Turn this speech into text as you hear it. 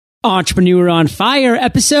Entrepreneur on Fire,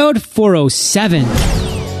 episode 407.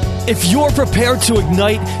 If you're prepared to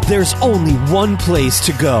ignite, there's only one place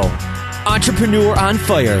to go. Entrepreneur on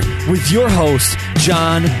Fire with your host,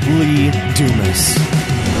 John Lee Dumas.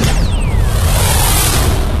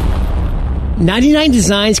 99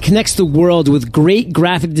 Designs connects the world with great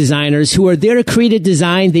graphic designers who are there to create a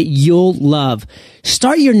design that you'll love.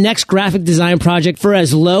 Start your next graphic design project for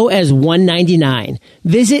as low as $1.99.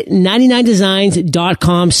 Visit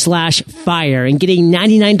 99designs.com/fire and get a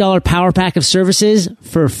 $99 power pack of services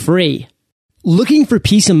for free. Looking for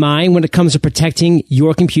peace of mind when it comes to protecting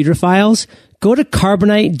your computer files? Go to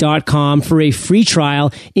carbonite.com for a free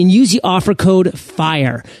trial and use the offer code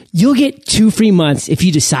FIRE. You'll get 2 free months if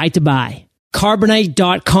you decide to buy.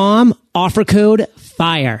 Carbonite.com, offer code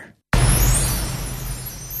FIRE.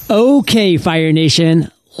 Okay, Fire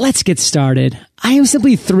Nation, let's get started. I am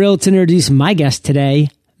simply thrilled to introduce my guest today,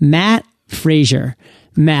 Matt Frazier.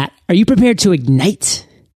 Matt, are you prepared to ignite?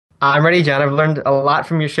 I'm ready, John. I've learned a lot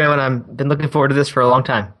from your show, and I've been looking forward to this for a long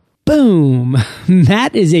time. Boom!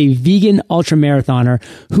 Matt is a vegan ultramarathoner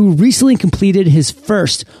who recently completed his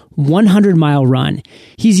first 100-mile run.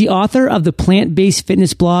 He's the author of the plant-based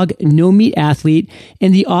fitness blog, No Meat Athlete,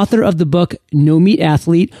 and the author of the book, No Meat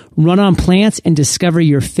Athlete, Run on Plants and Discover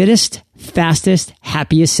Your Fittest, Fastest,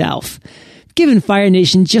 Happiest Self. Giving Fire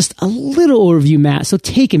Nation just a little overview, Matt, so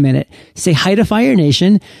take a minute, say hi to Fire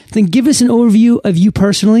Nation, then give us an overview of you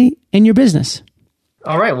personally and your business.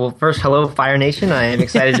 All right. Well, first, hello, Fire Nation. I am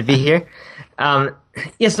excited to be here. So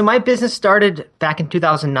my business started back in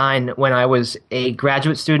 2009 when I was a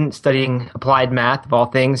graduate student studying applied math, of all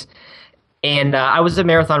things. And I was a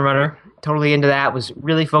marathon runner, totally into that, was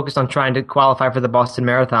really focused on trying to qualify for the Boston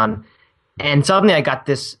Marathon. And suddenly I got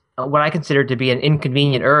this, what I considered to be an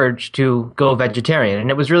inconvenient urge to go vegetarian. And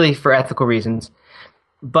it was really for ethical reasons.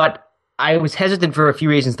 But I was hesitant for a few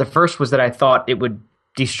reasons. The first was that I thought it would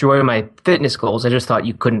destroy my fitness goals. I just thought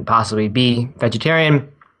you couldn't possibly be vegetarian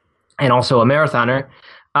and also a marathoner.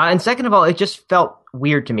 And second of all, it just felt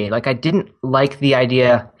weird to me. Like I didn't like the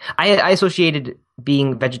idea. I associated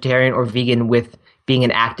being vegetarian or vegan with being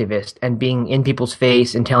an activist and being in people's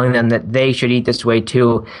face and telling them that they should eat this way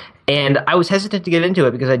too. And I was hesitant to get into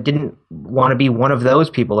it because I didn't want to be one of those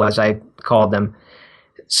people, as I called them.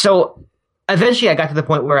 So eventually I got to the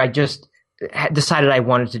point where I just decided I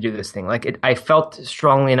wanted to do this thing. I felt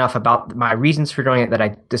strongly enough about my reasons for doing it that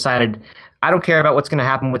I decided I don't care about what's going to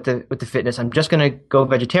happen with the fitness. I'm just going to go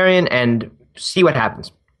vegetarian and see what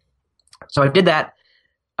happens. So I did that.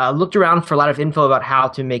 Looked around for a lot of info about how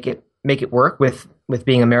to make it work with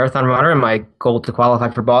being a marathon runner and my goal to qualify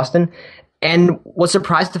for Boston, and was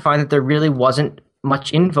surprised to find that there really wasn't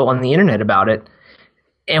much info on the internet about it.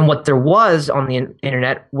 And what there was on the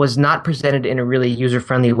internet was not presented in a really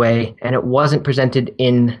user-friendly way, and it wasn't presented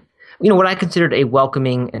in, what I considered a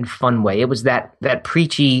welcoming and fun way. It was that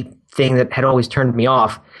preachy thing that had always turned me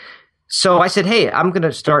off. So I said, hey, I'm going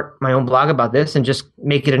to start my own blog about this and just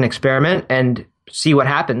make it an experiment and see what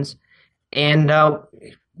happens. And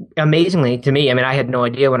amazingly to me, I had no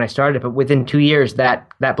idea when I started it, but within 2 years,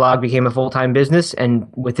 that blog became a full-time business, and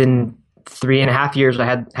within 3.5 years, I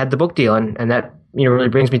had the book deal, and that really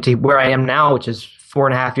brings me to where I am now, which is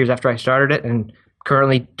 4.5 years after I started it, and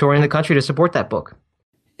currently touring the country to support that book.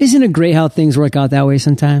 Isn't it great how things work out that way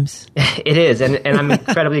sometimes? It is, and I'm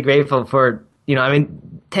incredibly grateful for,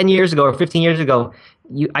 10 years ago or 15 years ago,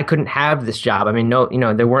 I couldn't have this job.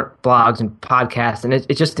 There weren't blogs and podcasts, and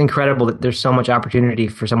it's just incredible that there's so much opportunity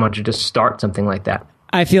for someone to just start something like that.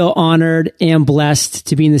 I feel honored and blessed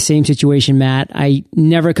to be in the same situation, Matt. I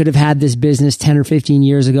never could have had this business 10 or 15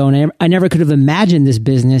 years ago, and I never could have imagined this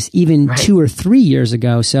business even 2 or 3 years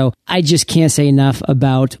ago. So I just can't say enough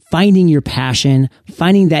about finding your passion,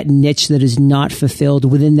 finding that niche that is not fulfilled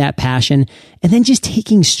within that passion, and then just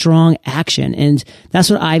taking strong action. And that's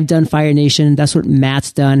what I've done, Fire Nation. That's what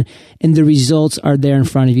Matt's done, and the results are there in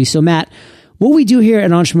front of you. So Matt, what we do here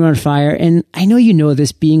at Entrepreneur on Fire, and I know you know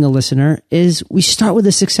this being a listener, is we start with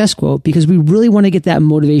a success quote because we really want to get that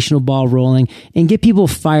motivational ball rolling and get people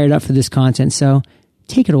fired up for this content. So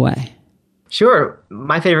take it away. Sure.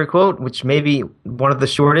 My favorite quote, which may be one of the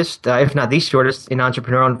shortest, if not the shortest, in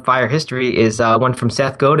Entrepreneur on Fire history, is one from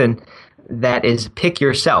Seth Godin that is, pick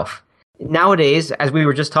yourself. Nowadays, as we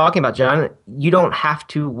were just talking about, John, you don't have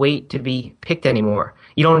to wait to be picked anymore.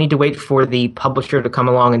 You don't need to wait for the publisher to come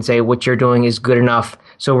along and say what you're doing is good enough,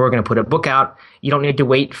 so we're going to put a book out. You don't need to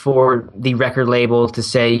wait for the record label to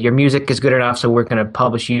say your music is good enough, so we're going to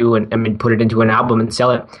publish you and put it into an album and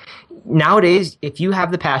sell it. Nowadays, if you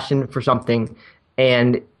have the passion for something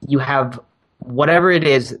and you have whatever it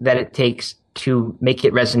is that it takes to make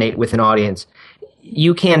it resonate with an audience,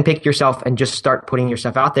 you can pick yourself and just start putting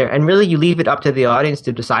yourself out there. And really, you leave it up to the audience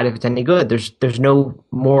to decide if it's any good. There's no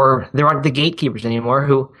more, there aren't the gatekeepers anymore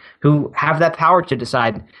who have that power to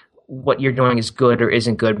decide what you're doing is good or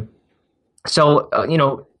isn't good. So,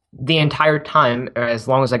 the entire time, as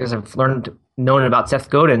long as I guess I've known about Seth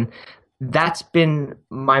Godin, that's been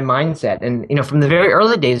my mindset. And, from the very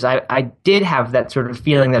early days, I did have that sort of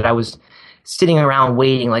feeling that I was sitting around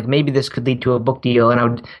waiting, like maybe this could lead to a book deal. And I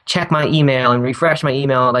would check my email and refresh my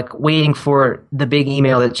email, like waiting for the big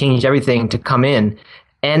email that changed everything to come in.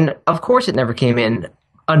 And of course it never came in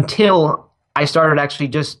until I started actually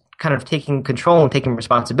just kind of taking control and taking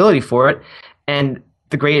responsibility for it. And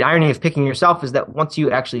the great irony of picking yourself is that once you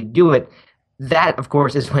actually do it, that of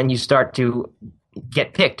course is when you start to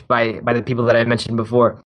get picked by the people that I mentioned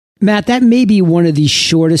before. Matt, that may be one of the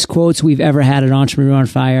shortest quotes we've ever had at Entrepreneur on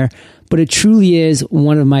Fire, but it truly is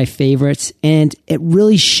one of my favorites. And it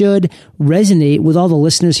really should resonate with all the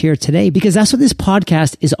listeners here today, because that's what this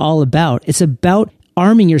podcast is all about. It's about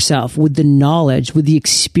arming yourself with the knowledge, with the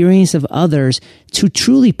experience of others to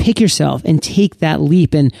truly pick yourself and take that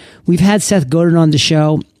leap. And we've had Seth Godin on the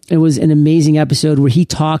show. It was an amazing episode where he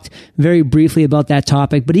talked very briefly about that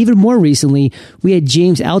topic. But even more recently, we had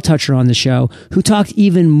James Altucher on the show who talked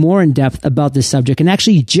even more in depth about this subject and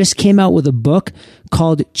actually just came out with a book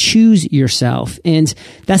called Choose Yourself. And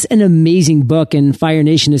that's an amazing book. And Fire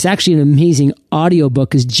Nation is actually an amazing audiobook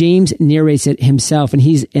because James narrates it himself, and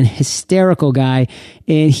he's an hysterical guy.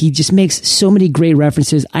 And he just makes so many great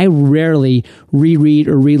references. I rarely reread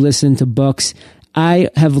or re-listen to books. I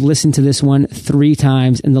have listened to this one 3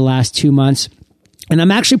 times in the last 2 months, and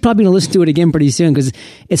I'm actually probably going to listen to it again pretty soon because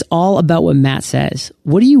it's all about what Matt says.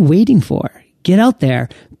 What are you waiting for? Get out there,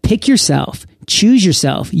 pick yourself, choose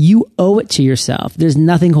yourself. You owe it to yourself. There's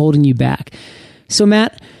nothing holding you back. So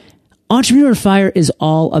Matt, Entrepreneur Fire is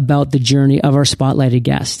all about the journey of our spotlighted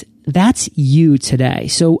guest. That's you today.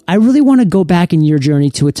 So I really want to go back in your journey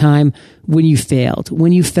to a time when you failed,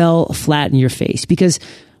 when you fell flat in your face, because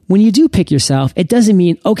when you do pick yourself, it doesn't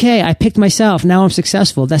mean, okay, I picked myself, now I'm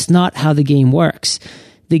successful. That's not how the game works.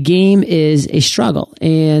 The game is a struggle,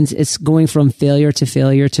 and it's going from failure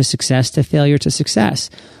to success to failure to success.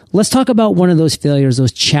 Let's talk about one of those failures,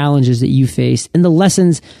 those challenges that you faced, and the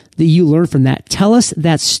lessons that you learned from that. Tell us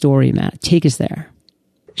that story, Matt. Take us there.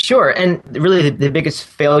 Sure. And really the biggest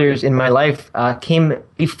failures in my life came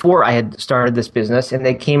before I had started this business, and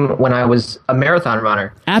they came when I was a marathon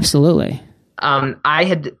runner. Absolutely. I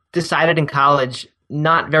had decided in college,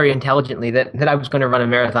 not very intelligently, that I was going to run a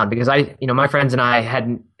marathon because my friends and I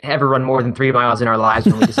hadn't ever run more than 3 miles in our lives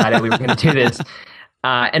when we decided we were going to do this.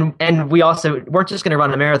 And we also weren't just going to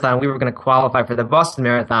run a marathon. We were going to qualify for the Boston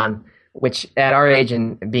Marathon, which at our age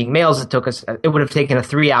and being males, it would have taken a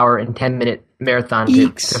 3-hour and 10-minute marathon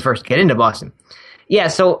to first get into Boston. Yeah.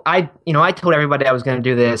 So I told everybody I was going to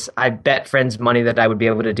do this. I bet friends money that I would be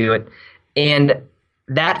able to do it. And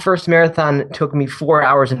that first marathon took me 4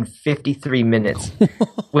 hours and 53 minutes,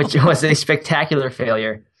 which was a spectacular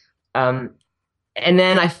failure. And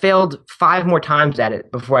then I failed 5 more times at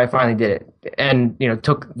it before I finally did it, and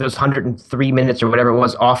took those 103 minutes or whatever it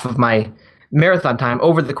was off of my marathon time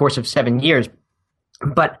over the course of 7 years.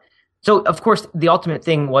 But so, of course, the ultimate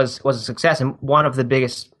thing was a success, and one of the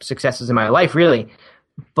biggest successes in my life, really.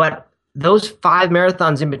 But those 5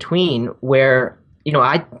 marathons in between, where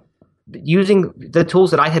using the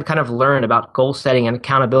tools that I had kind of learned about goal setting and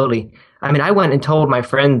accountability. I went and told my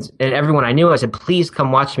friends and everyone I knew, I said, please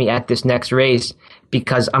come watch me at this next race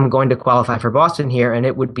because I'm going to qualify for Boston here. And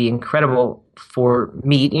it would be incredible for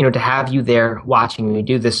me, to have you there watching me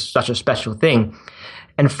do this such a special thing.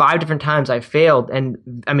 And 5 different times I failed,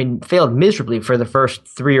 and failed miserably for the first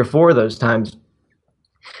 3 or 4 of those times.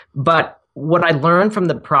 But what I learned from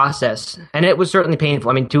the process, and it was certainly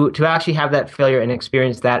painful. To actually have that failure and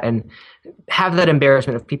experience that and have that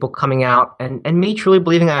embarrassment of people coming out and me truly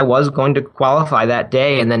believing I was going to qualify that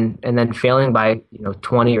day and then failing by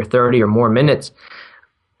 20 or 30 or more minutes.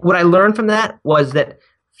 What I learned from that was that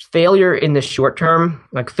failure in the short term,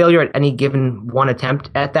 like failure at any given one attempt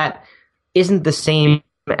at that, isn't the same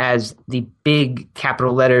as the big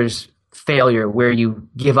capital letters failure where you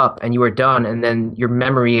give up and you are done, and then your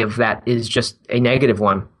memory of that is just a negative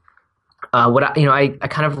one. I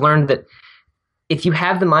kind of learned that if you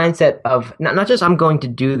have the mindset of not just I'm going to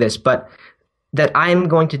do this, but that I'm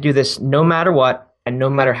going to do this no matter what and no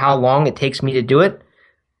matter how long it takes me to do it,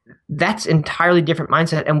 that's entirely different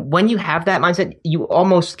mindset. And when you have that mindset, you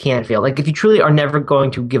almost can't fail. Like if you truly are never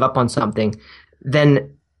going to give up on something,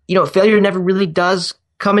 then failure never really does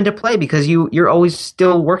come into play because you're always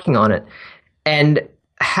still working on it. And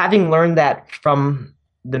having learned that from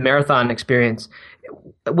the marathon experience,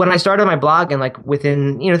 when I started my blog and like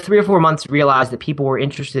within 3 or 4 months realized that people were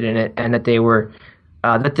interested in it and that they were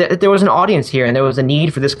that there was an audience here and there was a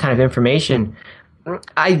need for this kind of information,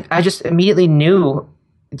 I just immediately knew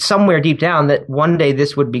somewhere deep down that one day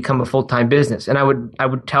this would become a full-time business. And I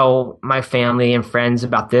would tell my family and friends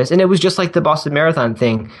about this. And it was just like the Boston Marathon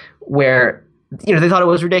thing where, they thought it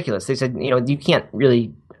was ridiculous. They said, you can't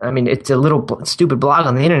really, it's a little stupid blog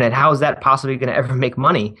on the internet. How is that possibly going to ever make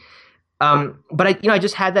money? But I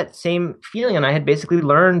just had that same feeling, and I had basically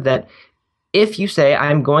learned that if you say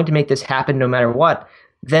I'm going to make this happen no matter what,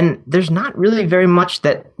 then there's not really very much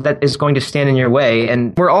that is going to stand in your way.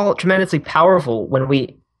 And we're all tremendously powerful when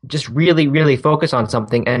we just really, really focus on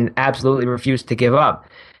something and absolutely refuse to give up.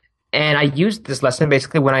 And I used this lesson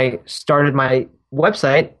basically when I started my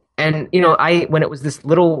website. And, when it was this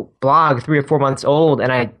little blog, 3 or 4 months old,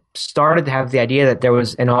 and I started to have the idea that there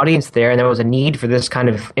was an audience there and there was a need for this kind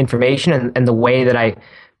of information, and the way that I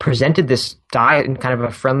presented this diet in kind of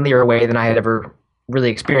a friendlier way than I had ever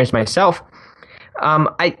really experienced myself,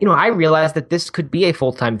 I realized that this could be a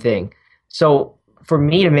full-time thing. So for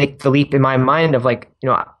me to make the leap in my mind of like,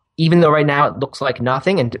 even though right now it looks like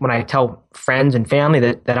nothing, and when I tell friends and family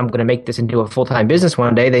that I'm going to make this into a full-time business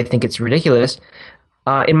one day, they think it's ridiculous.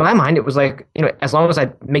 In my mind, it was like, as long as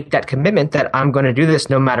I make that commitment that I'm going to do this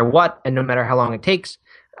no matter what and no matter how long it takes,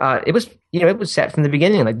 it was set from the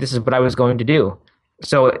beginning. Like, this is what I was going to do.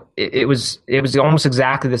 So it was almost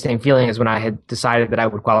exactly the same feeling as when I had decided that I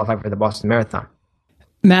would qualify for the Boston Marathon.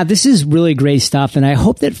 Matt, this is really great stuff. And I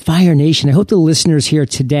hope that Fire Nation, I hope the listeners here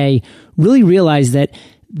today really realize that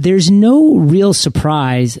there's no real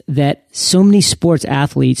surprise that so many sports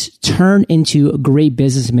athletes turn into great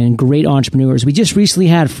businessmen, great entrepreneurs. We just recently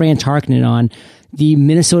had Fran Tarkenton on, the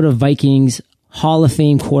Minnesota Vikings Hall of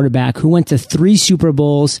Fame quarterback who went to 3 Super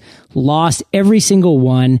Bowls, lost every single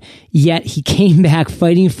one, yet he came back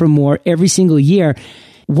fighting for more every single year.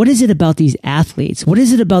 What is it about these athletes? What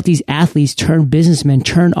is it about these athletes turned businessmen,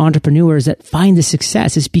 turned entrepreneurs that find the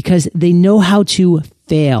success? It's because they know how to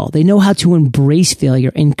fail. They know how to embrace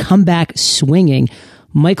failure and come back swinging.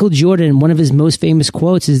 Michael Jordan, one of his most famous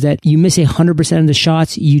quotes is that you miss 100% of the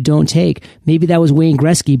shots you don't take. Maybe that was Wayne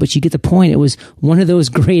Gretzky, but you get the point. It was one of those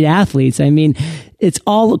great athletes. It's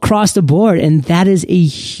all across the board. And that is a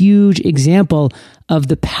huge example of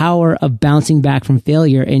the power of bouncing back from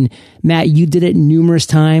failure. And Matt, you did it numerous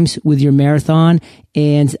times with your marathon.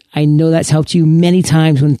 And I know that's helped you many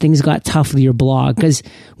times when things got tough with your blog. Because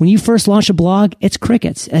when you first launch a blog, it's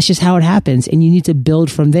crickets. That's just how it happens. And you need to build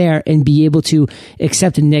from there and be able to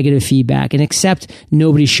accept negative feedback and accept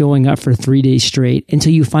nobody showing up for 3 days straight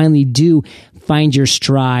until you finally do find your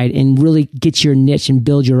stride and really get your niche and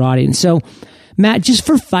build your audience. So Matt, just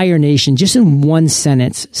for Fire Nation, just in one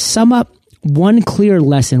sentence, sum up one clear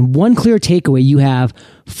lesson, one clear takeaway you have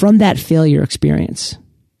from that failure experience.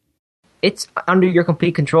 It's under your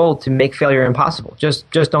complete control to make failure impossible. Just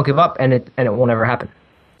don't give up, and it won't ever happen.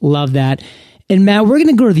 Love that. And Matt, we're going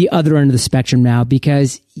to go to the other end of the spectrum now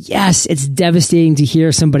because, yes, it's devastating to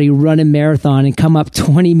hear somebody run a marathon and come up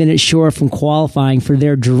 20 minutes short from qualifying for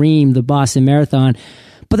their dream, the Boston Marathon.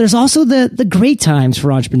 But there's also the great times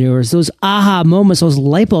for entrepreneurs, those aha moments, those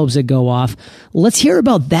light bulbs that go off. Let's hear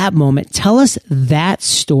about that moment. Tell us that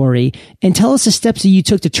story and tell us the steps that you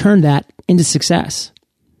took to turn that into success.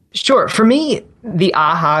 Sure. For me, the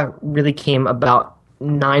aha really came about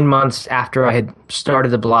 9 months after I had started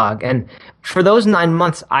the blog. And for those 9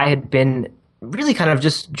 months, I had been really kind of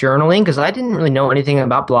just journaling because I didn't really know anything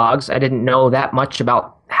about blogs. I didn't know that much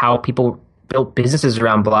about how people built businesses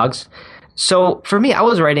around blogs. So for me, I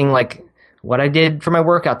was writing like what I did for my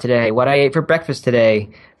workout today, what I ate for breakfast today,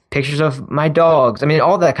 pictures of my dogs.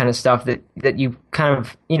 All that kind of stuff that you kind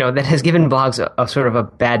of, that has given blogs a sort of a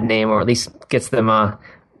bad name, or at least gets them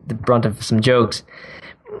the brunt of some jokes.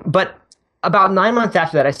 But about 9 months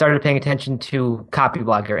after that, I started paying attention to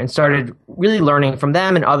Copyblogger and started really learning from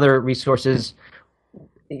them and other resources.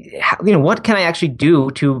 What can I actually do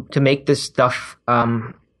to make this stuff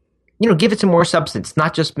give it some more substance,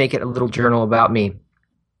 not just make it a little journal about me.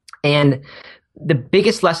 And the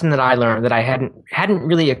biggest lesson that I learned that I hadn't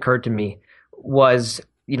really occurred to me was,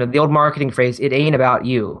 the old marketing phrase, it ain't about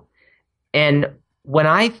you. And when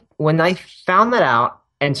I found that out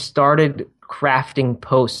and started crafting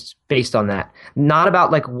posts based on that, not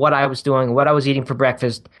about like what I was doing, what I was eating for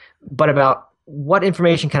breakfast, but about what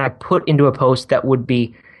information can I put into a post that would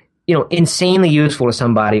be, insanely useful to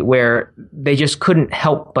somebody where they just couldn't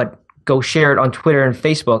help but go share it on Twitter and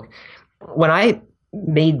Facebook. When I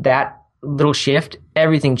made that little shift,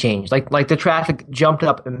 everything changed. Like the traffic jumped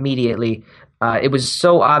up immediately. It was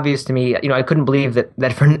so obvious to me. I couldn't believe that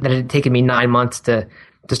it had taken me 9 months to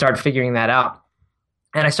start figuring that out.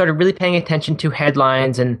 And I started really paying attention to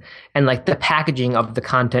headlines and like the packaging of the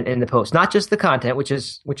content in the post, not just the content, which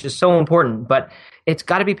is so important, but it's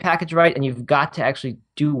got to be packaged right, and you've got to actually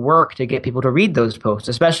do work to get people to read those posts,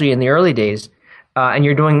 especially in the early days. And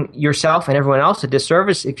you're doing yourself and everyone else a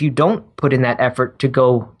disservice if you don't put in that effort to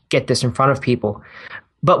go get this in front of people.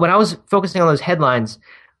 But when I was focusing on those headlines,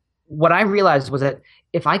 what I realized was that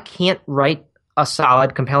if I can't write a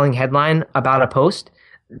solid, compelling headline about a post,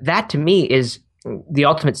 that to me is the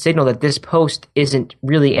ultimate signal that this post isn't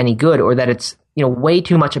really any good, or that it's way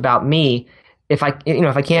too much about me. If I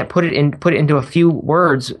can't put it into a few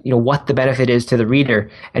words, what the benefit is to the reader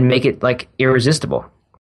and make it like irresistible.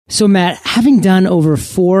 So Matt, having done over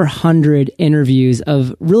 400 interviews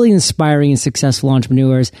of really inspiring and successful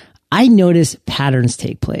entrepreneurs, I notice patterns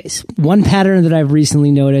take place. One pattern that I've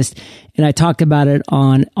recently noticed, and I talked about it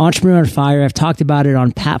on Entrepreneur on Fire, I've talked about it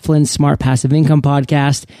on Pat Flynn's Smart Passive Income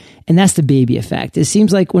podcast, and that's the baby effect. It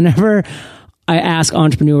seems like whenever I ask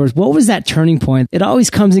entrepreneurs, what was that turning point? It always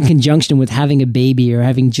comes in conjunction with having a baby or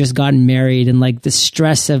having just gotten married, and like the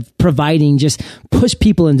stress of providing just push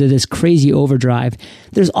people into this crazy overdrive.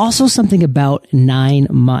 There's also something about 9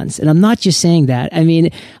 months. And I'm not just saying that. I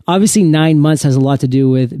mean, obviously 9 months has a lot to do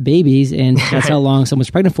with babies, and that's how long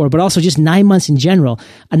someone's pregnant for, but also just 9 months in general.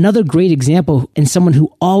 Another great example, and someone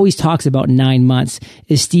who always talks about 9 months,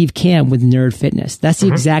 is Steve Kamb with Nerd Fitness. That's the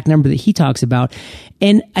exact number that he talks about.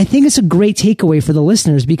 And I think it's a great takeaway for the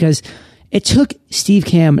listeners, because it took Steve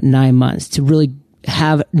Kamb 9 months to really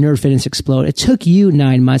have Nerd Fitness explode. It took you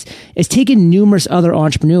 9 months. It's taken numerous other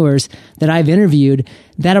entrepreneurs that I've interviewed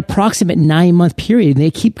that approximate 9 month period. And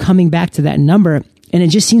they keep coming back to that number. And it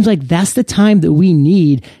just seems like that's the time that we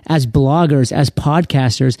need as bloggers, as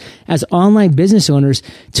podcasters, as online business owners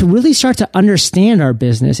to really start to understand our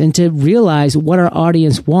business and to realize what our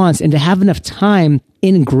audience wants, and to have enough time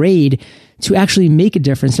in grade to actually make a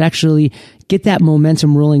difference, to actually get that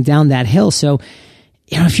momentum rolling down that hill. So,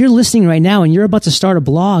 if you're listening right now and you're about to start a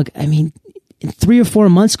blog, I mean, 3 or 4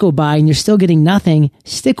 months go by and you're still getting nothing,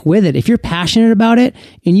 stick with it. If you're passionate about it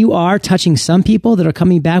and you are touching some people that are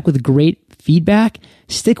coming back with great feedback,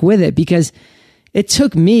 stick with it, because it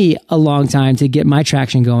took me a long time to get my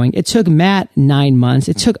traction going. It took Matt 9 months.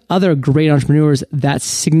 It took other great entrepreneurs that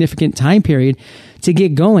significant time period to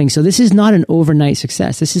get going. So this is not an overnight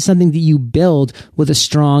success. This is something that you build with a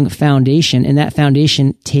strong foundation, and that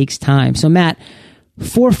foundation takes time. So Matt,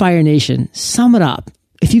 for Fire Nation, sum it up.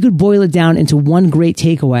 If you could boil it down into one great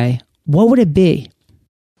takeaway, what would it be?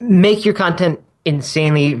 Make your content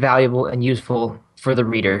insanely valuable and useful for the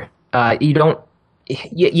reader.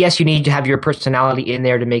 Yes, you need to have your personality in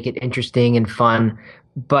there to make it interesting and fun,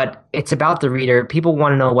 but it's about the reader. People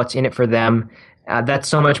want to know what's in it for them. That's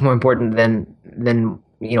so much more important than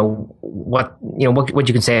what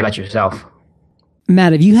you can say about yourself.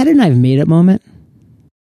 Matt, have you had an I've made it moment?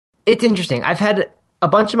 It's interesting. I've had a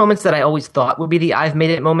bunch of moments that I always thought would be the I've made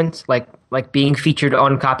it moments, like being featured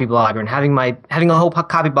on Copyblogger and having a whole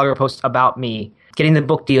Copyblogger post about me, getting the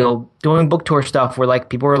book deal, doing book tour stuff where like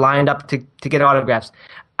people were lined up to get autographs.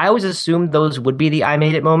 I always assumed those would be the I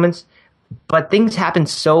made it moments, but things happen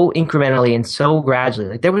so incrementally and so gradually.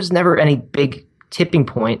 Like there was never any big tipping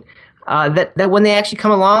point that when they actually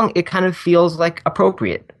come along, it kind of feels like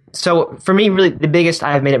appropriate. So for me, really, the biggest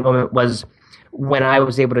I've made it moment was when I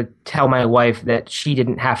was able to tell my wife that she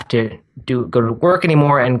didn't have to go to work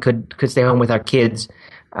anymore and could stay home with our kids.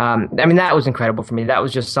 That was incredible for me. That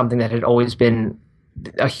was just something that had always been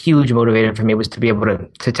a huge motivator for me, was to be able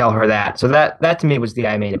to tell her that. So that to me was the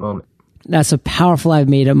I made it moment. That's a powerful I've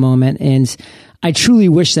made it moment. And I truly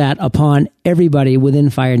wish that upon everybody within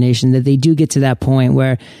Fire Nation, that they do get to that point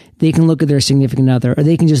where they can look at their significant other, or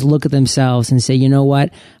they can just look at themselves and say, you know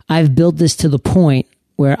what, I've built this to the point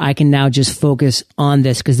where I can now just focus on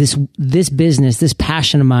this, because this business, this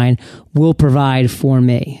passion of mine will provide for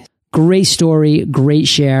me. Great story, great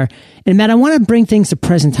share. And Matt, I want to bring things to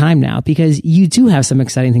present time now, because you do have some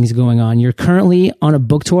exciting things going on. You're currently on a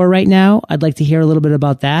book tour right now. I'd like to hear a little bit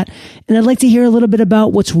about that. And I'd like to hear a little bit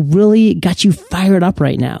about what's really got you fired up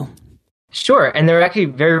right now. Sure. And they're actually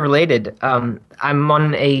very related. I'm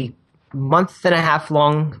on a 1.5 month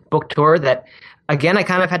long book tour that, again, I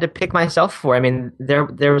kind of had to pick myself for. I mean, there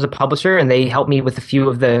was a publisher and they helped me with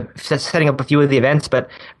setting up a few of the events. But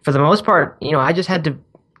for the most part, I just had to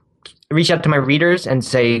reach out to my readers and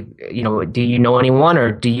say, do you know anyone,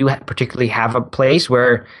 or do you particularly have a place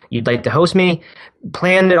where you'd like to host me?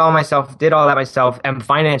 Planned it all myself, did all that myself, am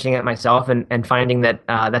financing it myself, and finding that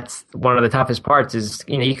that's one of the toughest parts is,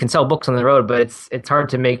 you can sell books on the road, but it's hard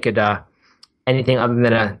to make it anything other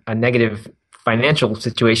than a negative financial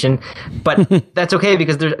situation. But that's okay,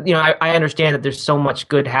 because there's, I understand that there's so much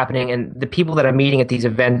good happening, and the people that I'm meeting at these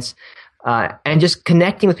events, and just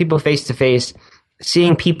connecting with people face to face,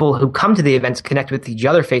 seeing people who come to the events connect with each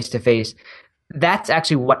other face to face. That's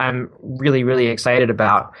actually what I'm really, really excited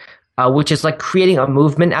about, which is like creating a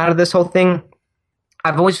movement out of this whole thing.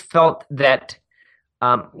 I've always felt that,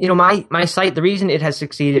 my site, the reason it has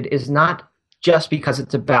succeeded is not just because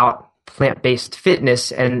it's about plant-based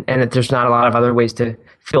fitness and that there's not a lot of other ways to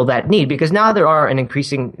fill that need, because now there are an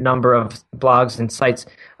increasing number of blogs and sites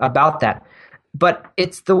about that. But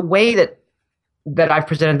it's the way that I've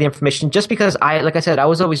presented the information, just because like I said, I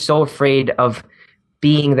was always so afraid of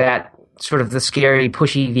being that sort of the scary,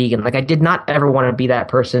 pushy vegan. Like, I did not ever want to be that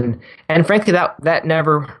person. And frankly, that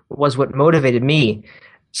never was what motivated me.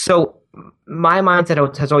 So my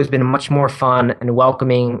mindset has always been much more fun and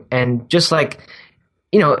welcoming, and just like,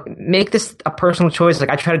 make this a personal choice. Like,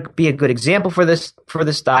 I try to be a good example for this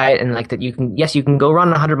diet, and like that you can go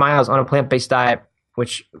run 100 miles on a plant-based diet,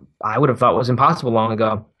 which I would have thought was impossible long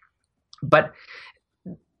ago. But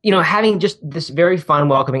having just this very fun,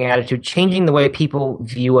 welcoming attitude, changing the way people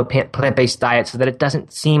view a plant-based diet so that it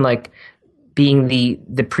doesn't seem like being the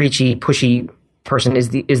preachy, pushy person is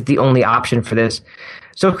the only option for this.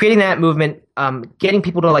 So creating that movement, getting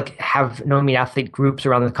people to like have no meat athlete groups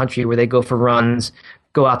around the country where they go for runs,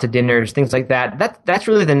 go out to dinners, things like that. That's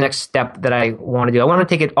really the next step that I want to do. I want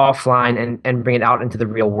to take it offline and bring it out into the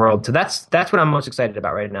real world. So that's what I'm most excited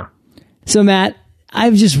about right now. So Matt,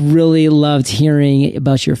 I've just really loved hearing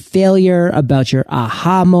about your failure, about your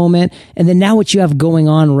aha moment, and then now what you have going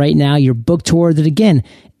on right now, your book tour, that again,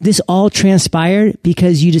 this all transpired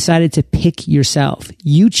because you decided to pick yourself.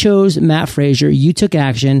 You chose Matt Frazier. You took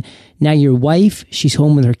action. Now your wife, she's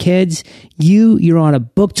home with her kids. You're on a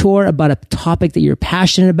book tour about a topic that you're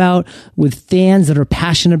passionate about, with fans that are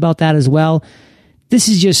passionate about that as well. This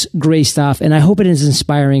is just great stuff, and I hope it is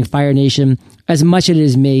inspiring Fire Nation as much as it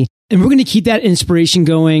is me. And we're going to keep that inspiration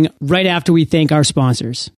going right after we thank our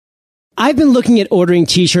sponsors. I've been looking at ordering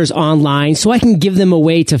t-shirts online so I can give them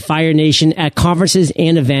away to Fire Nation at conferences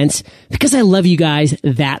and events, because I love you guys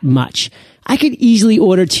that much. I could easily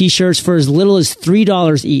order t-shirts for as little as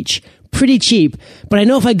 $3 each. Pretty cheap, but I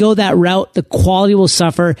know if I go that route, the quality will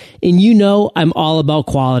suffer, and I'm all about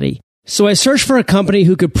quality. So I searched for a company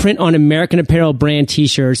who could print on American Apparel brand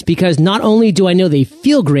t-shirts, because not only do I know they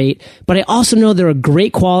feel great, but I also know they're a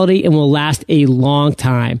great quality and will last a long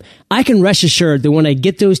time. I can rest assured that when I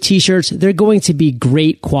get those t-shirts, they're going to be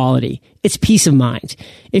great quality. It's peace of mind.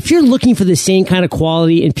 If you're looking for the same kind of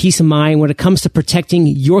quality and peace of mind when it comes to protecting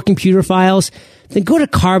your computer files, then go to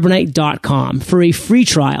Carbonite.com for a free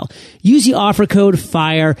trial. Use the offer code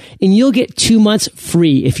FIRE and you'll get 2 months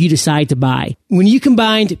free if you decide to buy. When you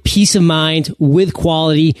combine peace of mind with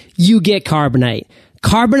quality, you get Carbonite.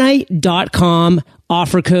 Carbonite.com,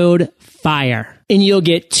 offer code FIRE. And you'll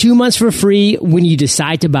get 2 months for free when you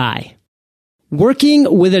decide to buy.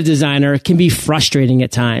 Working with a designer can be frustrating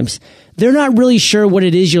at times. They're not really sure what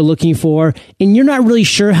it is you're looking for, and you're not really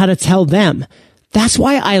sure how to tell them. That's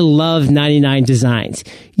why I love 99 Designs.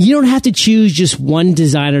 You don't have to choose just one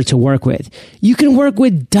designer to work with. You can work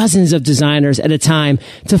with dozens of designers at a time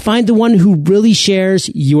to find the one who really shares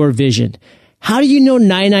your vision. How do you know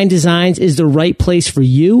 99 Designs is the right place for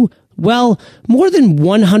you? Well, more than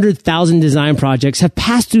 100,000 design projects have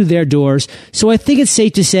passed through their doors, so I think it's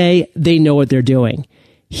safe to say they know what they're doing.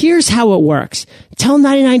 Here's how it works. Tell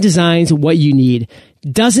 99 Designs what you need.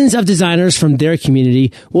 Dozens of designers from their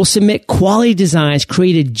community will submit quality designs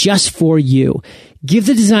created just for you. Give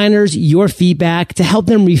the designers your feedback to help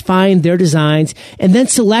them refine their designs, and then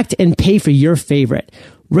select and pay for your favorite.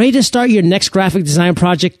 Ready to start your next graphic design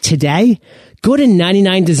project today? Go to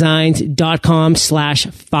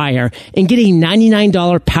 99designs.com/fire and get a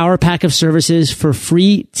 $99 power pack of services for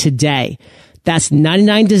free today. That's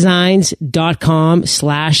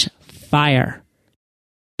 99designs.com/fire.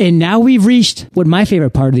 And now we've reached what my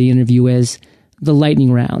favorite part of the interview is, the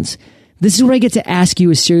lightning rounds. This is where I get to ask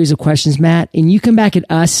you a series of questions, Matt, and you come back at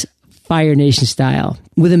us Fire Nation style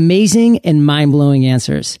with amazing and mind-blowing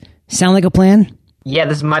answers. Sound like a plan? Yeah,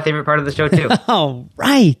 this is my favorite part of the show too. All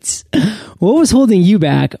right. What was holding you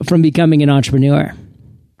back from becoming an entrepreneur?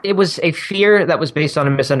 It was a fear that was based on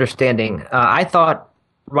a misunderstanding. I thought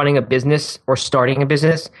running a business or starting a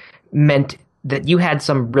business meant that you had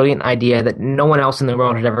some brilliant idea that no one else in the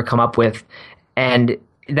world had ever come up with, and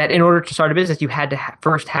that in order to start a business, you had to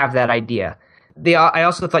first have that idea. I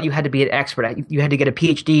also thought you had to be an expert. You had to get a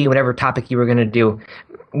PhD in whatever topic you were going to do.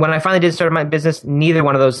 When I finally did start my business, neither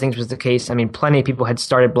one of those things was the case. I mean, plenty of people had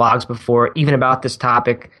started blogs before, even about this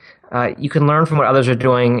topic. You can learn from what others are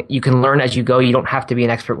doing. You can learn as you go. You don't have to be an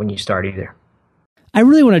expert when you start either. I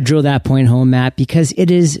really want to drill that point home, Matt, because it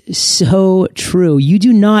is so true. You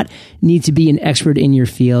do not need to be an expert in your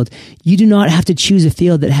field. You do not have to choose a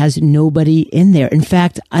field that has nobody in there. In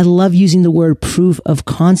fact, I love using the word proof of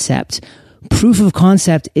concept. Proof of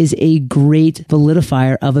concept is a great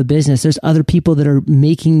validifier of a business. There's other people that are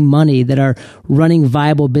making money, that are running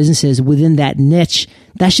viable businesses within that niche.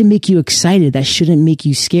 That should make you excited. That shouldn't make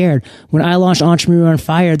you scared. When I launched Entrepreneur on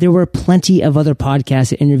Fire, there were plenty of other podcasts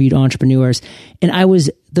that interviewed entrepreneurs, and I was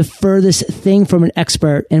the furthest thing from an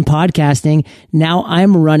expert in podcasting. Now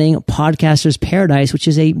I'm running Podcasters Paradise, which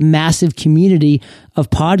is a massive community of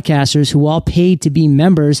podcasters who all paid to be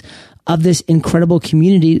members of this incredible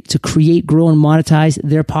community to create, grow, and monetize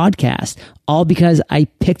their podcast, all because I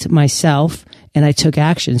picked myself and I took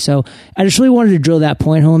action. So I just really wanted to drill that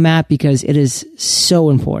point home, Matt, because it is so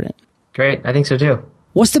important. Great. I think so too.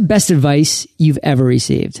 What's the best advice you've ever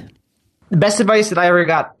received? The best advice that I ever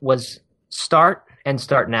got was start and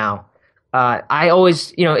start now. I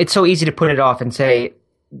always, it's so easy to put it off and say,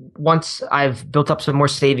 once I've built up some more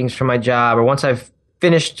savings for my job, or once I've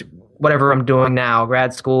finished whatever I'm doing now,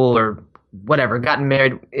 grad school or whatever, gotten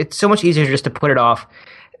married, it's so much easier just to put it off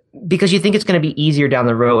because you think it's going to be easier down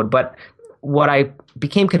the road. But what I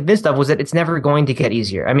became convinced of was that it's never going to get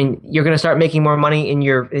easier. I mean, you're going to start making more money in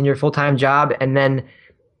your full-time job, and then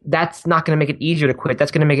that's not going to make it easier to quit. That's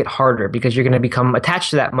going to make it harder because you're going to become attached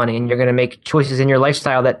to that money, and you're going to make choices in your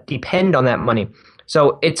lifestyle that depend on that money.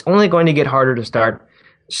 So it's only going to get harder to start.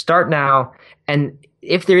 Start now. And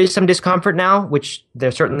if there is some discomfort now, which there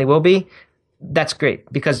certainly will be, that's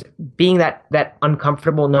great, because being that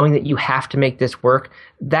uncomfortable, knowing that you have to make this work,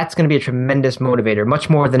 that's going to be a tremendous motivator, much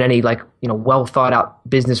more than any well thought out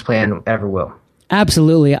business plan ever will.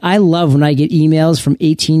 Absolutely. I love when I get emails from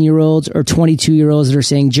 18-year-olds or 22-year-olds that are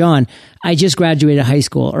saying, John, I just graduated high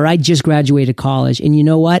school, or I just graduated college. And you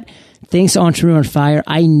know what? Thanks to Entrepreneur on Fire,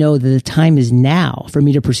 I know that the time is now for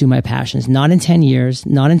me to pursue my passions. Not in 10 years,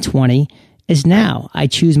 not in 20, is now. I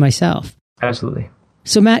choose myself. Absolutely.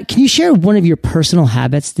 So Matt, can you share one of your personal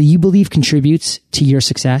habits that you believe contributes to your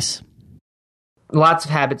success? Lots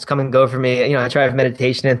of habits come and go for me. I try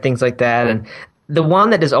meditation and things like that. And the one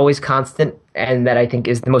that is always constant and that I think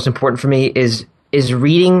is the most important for me is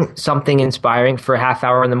reading something inspiring for a half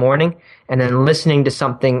hour in the morning, and then listening to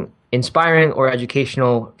something inspiring or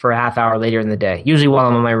educational for a half hour later in the day, usually while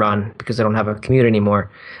I'm on my run because I don't have a commute anymore.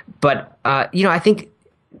 But, I think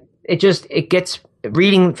it gets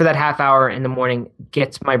reading for that half hour in the morning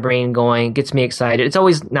gets my brain going, gets me excited. It's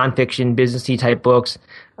always nonfiction, businessy type books.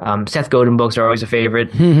 Seth Godin books are always a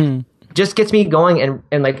favorite. Just gets me going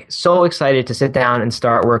and so excited to sit down and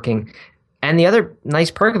start working. And the other nice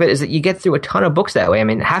perk of it is that you get through a ton of books that way. I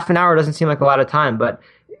mean, half an hour doesn't seem like a lot of time, but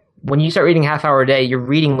when you start reading half hour a day, your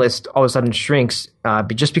reading list all of a sudden shrinks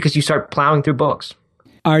just because you start plowing through books.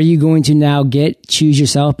 Are you going to now get Choose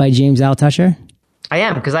Yourself by James Altucher? I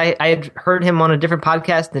am, because I had heard him on a different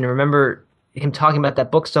podcast and remember him talking about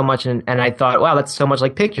that book so much, and I thought, wow, that's so much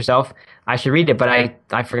like Pick Yourself. I should read it, but I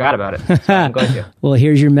forgot about it. So I'm going to. Well,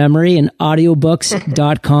 here's your memory, and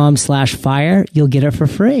audiobooks.com/fire. You'll get it for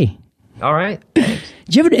free. All right. Do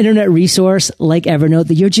you have an internet resource like Evernote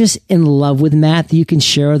that you're just in love with, Matt, that you can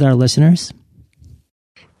share with our listeners?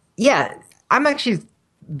 Yeah, I'm actually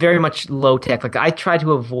very much low tech. I try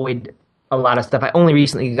to avoid a lot of stuff. I only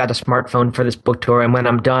recently got a smartphone for this book tour, and when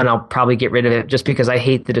I'm done, I'll probably get rid of it just because I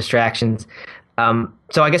hate the distractions.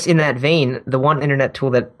 So I guess in that vein, the one internet tool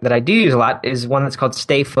that I do use a lot is one that's called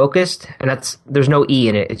Stay Focused, and there's no E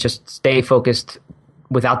in it. It's just Stay Focused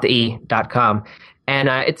without the E.com. And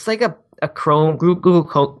it's like a Google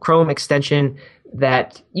Chrome extension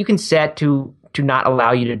that you can set to not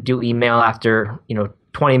allow you to do email after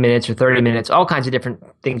 20 minutes or 30 minutes, all kinds of different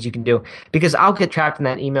things you can do, because I'll get trapped in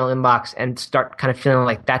that email inbox and start kind of feeling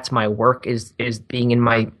like that's my work is being in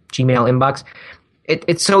my Gmail inbox.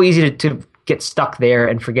 It's so easy to get stuck there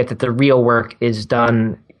and forget that the real work is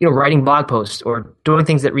done, writing blog posts or doing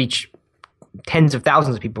things that reach tens of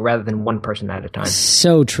thousands of people rather than one person at a time.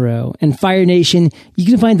 So true. And Fire Nation, you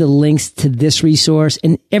can find the links to this resource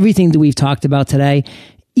and everything that we've talked about today,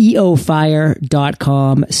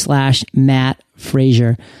 eofire.com/Matt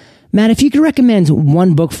Frazier. Matt, if you could recommend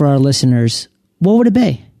one book for our listeners, what would it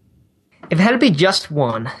be? If it had to be just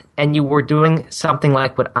one, and you were doing something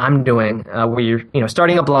like what I'm doing, where you're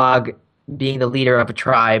starting a blog, being the leader of a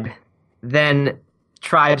tribe, then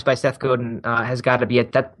Tribes by Seth Godin has got to be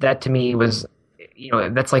it. That to me was,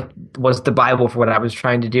 that's like was the Bible for what I was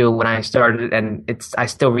trying to do when I started, and I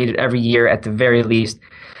still read it every year at the very least.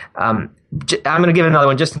 I'm going to give another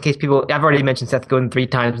one just in case people. I've already mentioned Seth Godin 3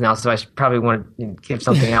 times now, so I should probably want to give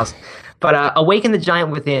something else. But "Awaken the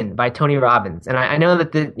Giant Within" by Tony Robbins, and I know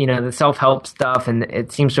that the self-help stuff and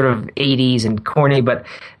it seems sort of 80s and corny, but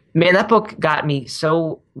man, that book got me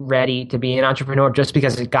so ready to be an entrepreneur just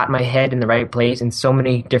because it got my head in the right place in so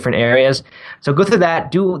many different areas. So go through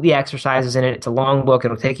that, do the exercises in it. It's a long book.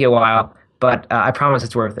 It'll take you a while, but I promise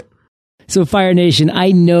it's worth it. So Fire Nation,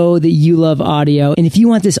 I know that you love audio. And if you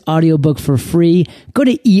want this audiobook for free, go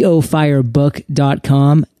to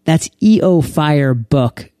eofirebook.com. That's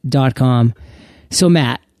eofirebook.com. So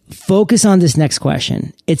Matt, focus on this next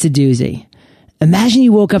question. It's a doozy. Imagine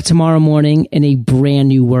you woke up tomorrow morning in a brand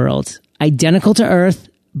new world, identical to Earth,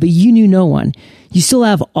 but you knew no one. You still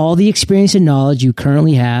have all the experience and knowledge you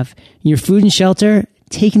currently have, your food and shelter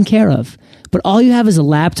taken care of, but all you have is a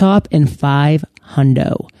laptop and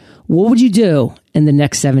 $500. What would you do in the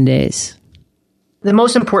next 7 days? The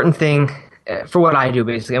most important thing for what I do,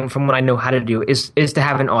 basically, and from what I know how to do, is to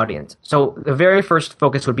have an audience. So the very first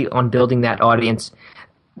focus would be on building that audience.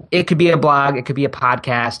 It could be a blog, it could be a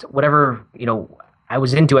podcast, whatever I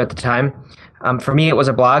was into at the time. For me, it was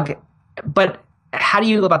a blog. But how do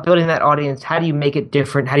you go about building that audience? How do you make it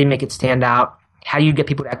different? How do you make it stand out? How do you get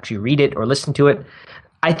people to actually read it or listen to it?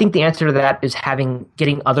 I think the answer to that is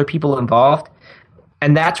getting other people involved.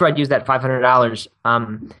 And that's where I'd use that $500.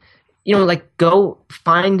 Go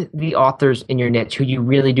find the authors in your niche who you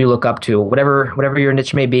really do look up to, whatever your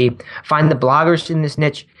niche may be. Find the bloggers in this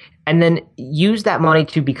niche, and then use that money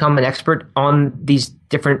to become an expert on these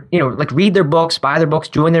different, read their books, buy their books,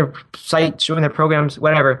 join their sites, join their programs,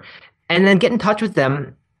 whatever, and then get in touch with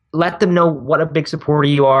them. Let them know what a big supporter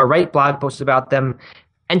you are. Write blog posts about them,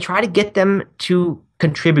 and try to get them to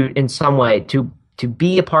contribute in some way, to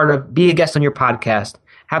be a guest on your podcast.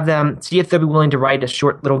 Have them see if they'll be willing to write a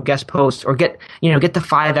short little guest post, or get the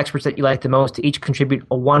 5 experts that you like the most to each contribute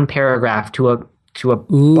a 1 paragraph to a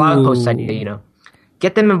blog post idea.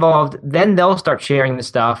 Get them involved, then they'll start sharing the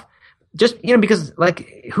stuff. Just because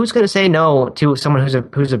who's going to say no to someone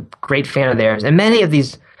who's a great fan of theirs? And many of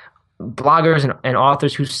these bloggers and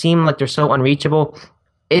authors who seem like they're so unreachable,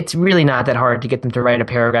 it's really not that hard to get them to write a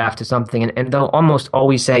paragraph to something, and they'll almost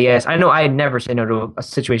always say yes. I know I'd never say no to a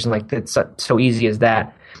situation like that. It's so easy as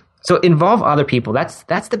that. So involve other people. That's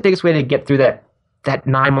the biggest way to get through that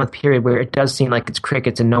 9-month period where it does seem like it's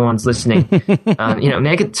crickets and no one's listening.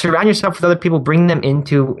 Surround yourself with other people. Bring them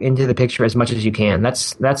into the picture as much as you can.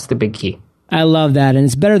 That's the big key. I love that. And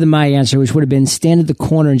it's better than my answer, which would have been stand at the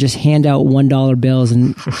corner and just hand out $1 bills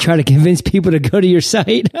and try to convince people to go to your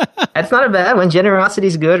site. That's not a bad one. Generosity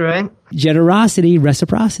is good, right? Generosity,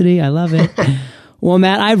 reciprocity. I love it. Well,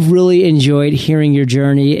 Matt, I've really enjoyed hearing your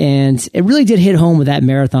journey, and it really did hit home with that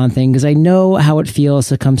marathon thing, because I know how it feels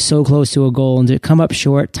to come so close to a goal and to come up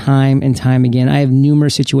short time and time again. I have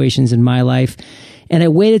numerous situations in my life, and I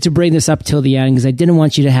waited to bring this up till the end because I didn't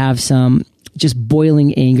want you to have some just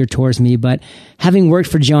boiling anger towards me. But having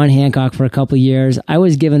worked for John Hancock for a couple of years, I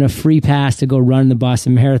was given a free pass to go run the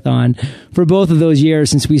Boston Marathon for both of those years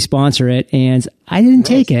since we sponsor it. And I didn't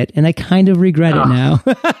take it, and I kind of regret it now.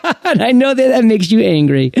 And I know that makes you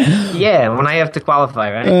angry. Yeah, when I have to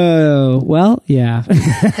qualify, right? Oh, well, yeah.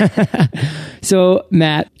 So,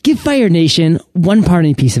 Matt, give Fire Nation one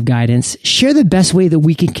parting piece of guidance. Share the best way that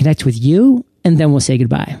we can connect with you, and then we'll say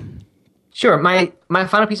goodbye. Sure. My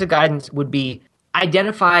final piece of guidance would be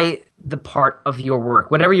identify the part of your work,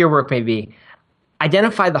 whatever your work may be.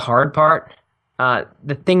 Identify the hard part,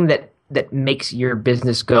 the thing that makes your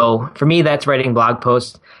business go. For me, that's writing blog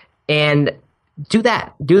posts. And do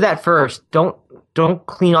that. Do that first. Don't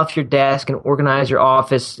clean off your desk and organize your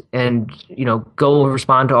office and, go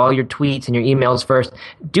respond to all your tweets and your emails first.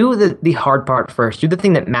 Do the hard part first. Do the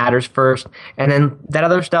thing that matters first. And then that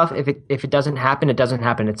other stuff, if it doesn't happen, it doesn't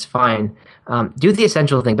happen. It's fine. Do the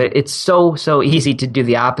essential thing, but it's so easy to do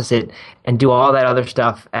the opposite and do all that other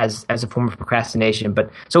stuff as a form of procrastination. But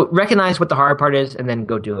so recognize what the hard part is and then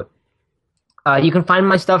go do it. You can find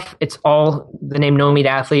my stuff. It's all the name No Meat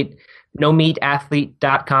Athlete.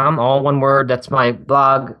 NoMeatAthlete.com, all one word. That's my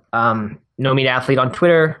blog. No Meat Athlete on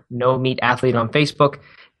Twitter, No Meat Athlete on Facebook.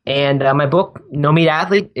 And my book, No Meat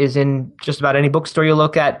Athlete, is in just about any bookstore you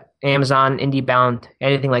look at, Amazon, IndieBound,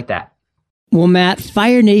 anything like that. Well, Matt,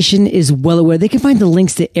 Fire Nation is well aware. They can find the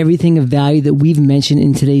links to everything of value that we've mentioned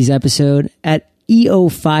in today's episode at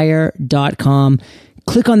eofire.com.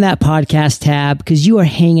 click on that podcast tab because you are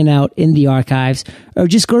hanging out in the archives, or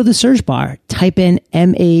just go to the search bar, type in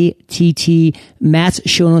MATT. Matt's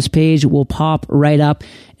show notes page will pop right up.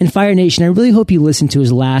 And Fire Nation, I really hope you listen to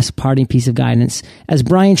his last parting piece of guidance. As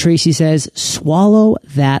Brian Tracy says, swallow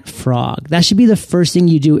that frog. That should be the first thing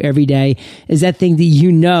you do every day, is that thing that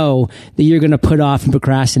you know that you're going to put off and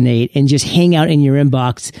procrastinate and just hang out in your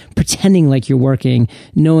inbox, pretending like you're working,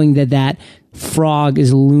 knowing that that frog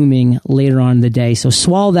is looming later on in the day. So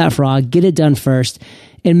swallow that frog, get it done first.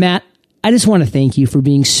 And Matt, I just want to thank you for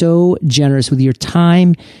being so generous with your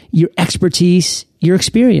time, your expertise, your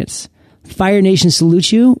experience. Fire Nation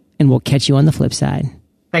salutes you, and we'll catch you on the flip side.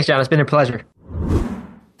 Thanks, John. It's been a pleasure.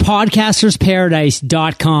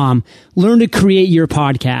 Podcastersparadise.com. Learn to create your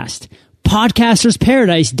podcast.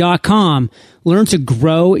 Podcastersparadise.com. Learn to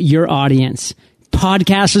grow your audience.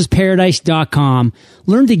 Podcastersparadise.com.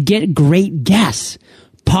 Learn to get great guests.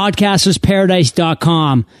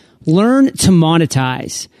 Podcastersparadise.com. Learn to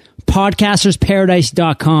monetize.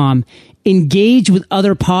 Podcastersparadise.com. Engage with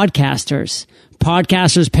other podcasters.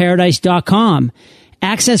 Podcastersparadise.com.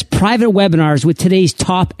 Access private webinars with today's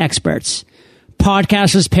top experts.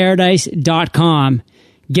 Podcastersparadise.com.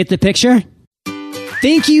 Get the picture?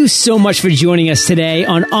 Thank you so much for joining us today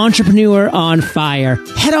on Entrepreneur on Fire.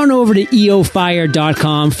 Head on over to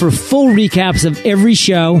eofire.com for full recaps of every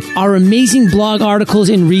show, our amazing blog articles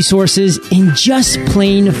and resources, and just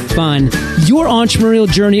plain fun. Your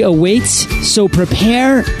entrepreneurial journey awaits, so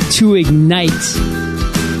prepare to ignite.